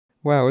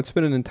Wow, it's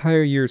been an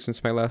entire year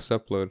since my last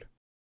upload.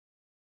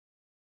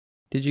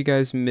 Did you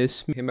guys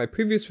miss me? In my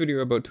previous video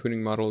about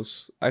tweening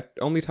models, I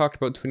only talked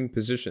about tweening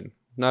position,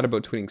 not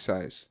about tweening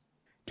size.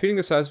 Tweening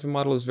the size of a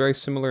model is very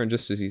similar and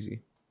just as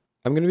easy.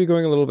 I'm going to be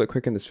going a little bit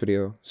quick in this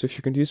video, so if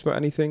you're confused about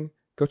anything,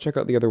 go check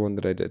out the other one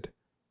that I did.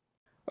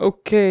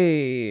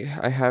 Okay,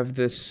 I have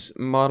this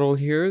model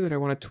here that I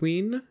want to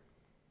tween.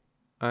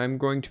 I'm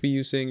going to be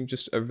using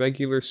just a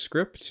regular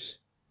script.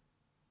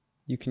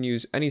 You can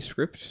use any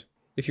script.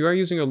 If you are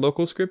using a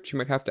local script, you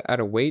might have to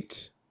add a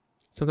wait.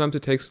 Sometimes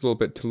it takes a little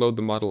bit to load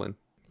the model in.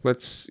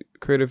 Let's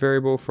create a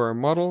variable for our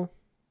model.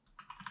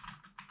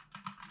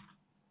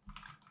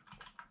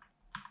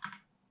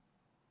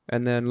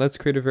 And then let's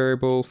create a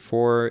variable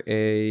for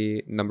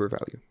a number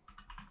value.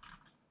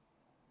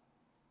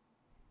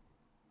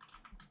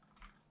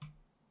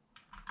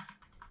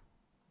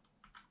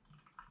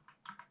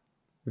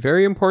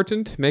 Very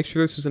important, make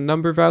sure this is a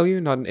number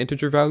value, not an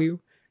integer value.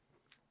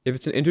 If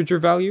it's an integer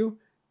value,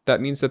 that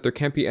means that there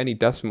can't be any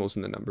decimals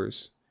in the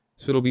numbers.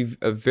 So it'll be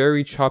a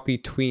very choppy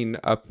tween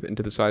up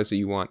into the size that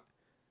you want.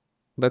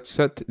 Let's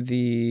set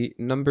the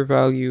number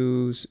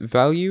value's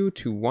value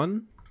to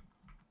 1.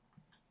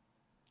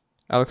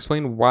 I'll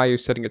explain why you're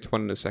setting it to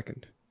 1 in a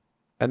second.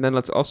 And then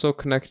let's also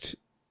connect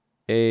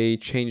a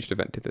changed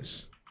event to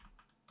this.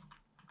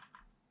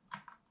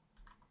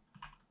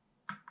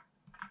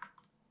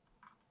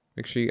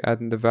 Make sure you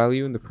add in the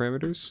value and the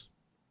parameters.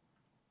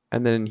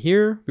 And then in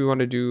here, we want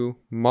to do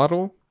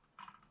model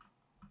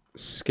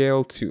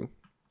scale to.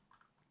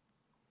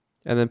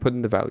 And then put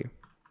in the value.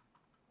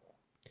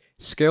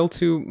 Scale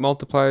to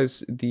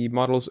multiplies the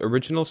model's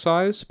original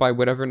size by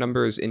whatever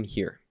number is in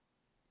here.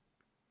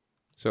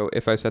 So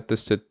if I set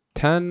this to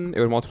 10,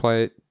 it would multiply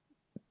it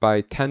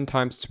by 10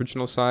 times its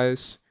original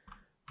size.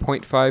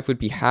 0.5 would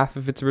be half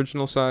of its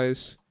original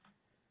size.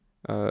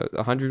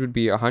 100 would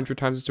be 100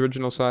 times its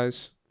original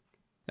size.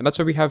 And that's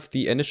why we have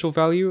the initial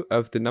value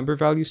of the number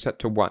value set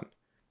to 1.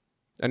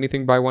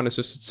 Anything by 1 is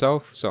just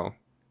itself, so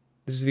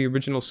this is the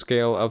original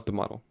scale of the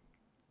model.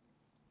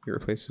 You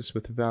replace this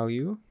with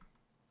value.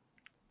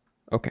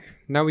 Okay,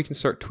 now we can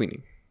start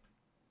tweening.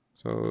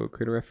 So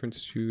create a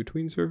reference to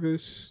tween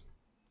service.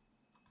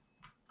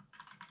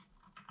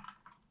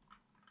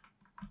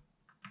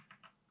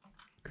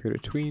 Create a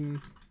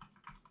tween.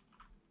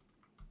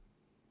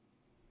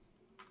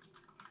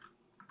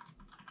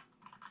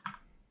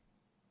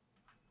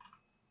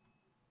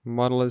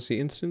 Model as the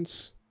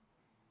instance.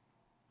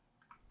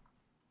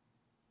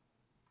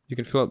 You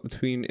can fill out the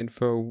tween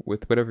info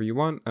with whatever you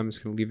want. I'm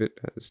just going to leave it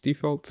as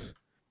default.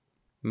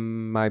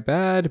 My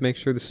bad. Make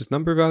sure this is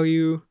number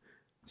value.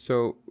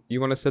 So you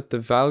want to set the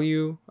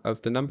value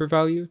of the number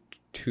value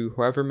to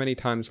however many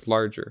times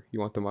larger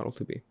you want the model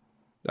to be.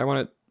 I want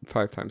it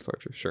 5 times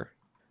larger, sure.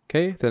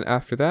 Okay, then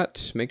after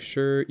that, make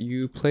sure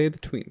you play the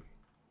tween.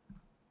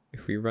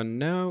 If we run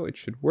now, it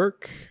should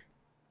work.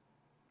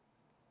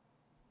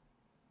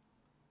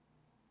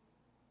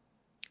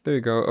 There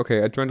you go.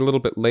 Okay, I joined a little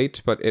bit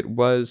late, but it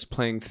was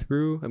playing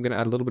through. I'm going to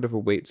add a little bit of a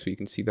wait so you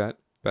can see that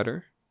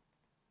better.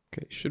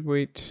 Okay, should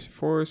wait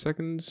 4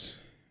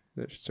 seconds.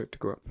 That should start to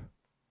go up.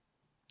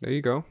 There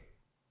you go.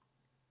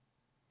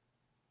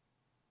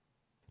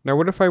 Now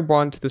what if I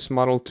want this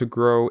model to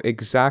grow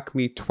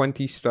exactly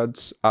 20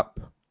 studs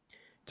up?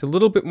 It's a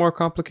little bit more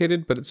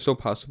complicated, but it's still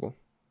possible.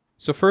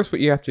 So first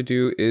what you have to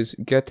do is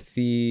get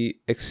the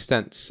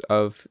extents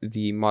of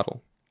the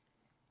model.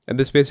 And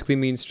this basically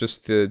means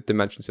just the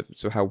dimensions of it.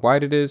 So how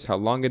wide it is, how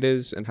long it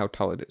is, and how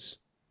tall it is.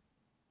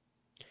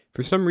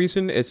 For some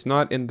reason, it's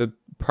not in the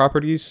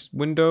properties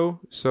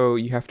window, so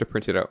you have to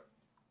print it out.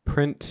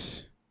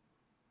 Print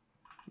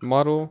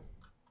model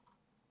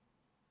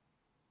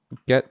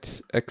get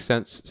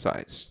extents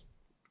size.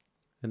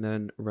 And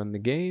then run the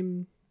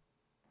game.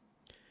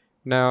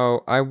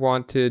 Now, I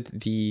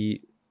wanted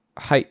the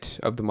height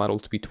of the model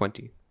to be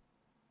 20.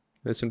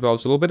 This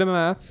involves a little bit of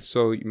math,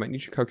 so you might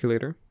need your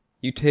calculator.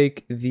 You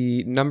take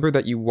the number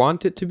that you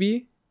want it to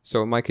be,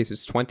 so in my case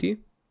it's 20,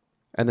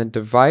 and then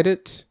divide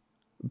it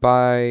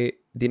by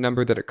the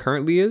number that it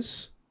currently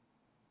is.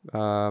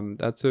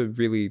 That's a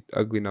really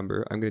ugly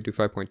number. I'm going to do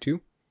 5.2.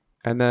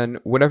 And then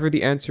whatever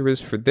the answer is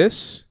for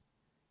this,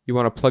 you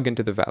want to plug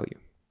into the value.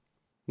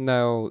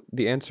 Now,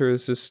 the answer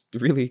is this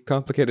really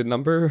complicated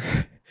number.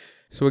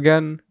 So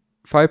again,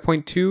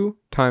 5.2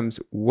 times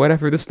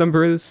whatever this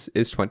number is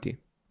 20.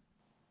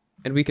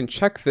 And we can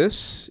check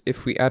this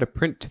if we add a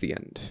print to the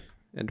end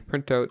and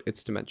print out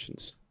its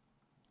dimensions.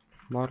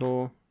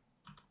 Model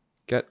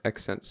get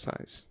extent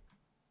size.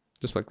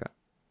 Just like that.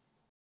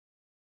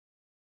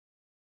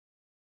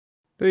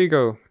 There you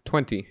go,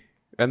 20,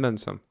 and then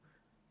some.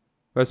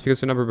 That's because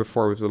the number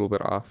before was a little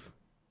bit off.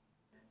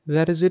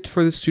 That is it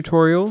for this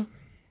tutorial.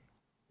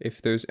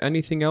 If there's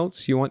anything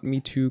else you want me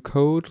to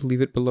code,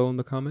 leave it below in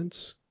the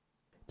comments.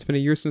 It's been a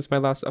year since my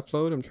last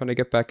upload. I'm trying to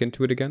get back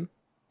into it again.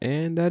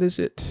 And that is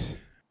it.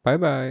 Bye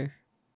bye.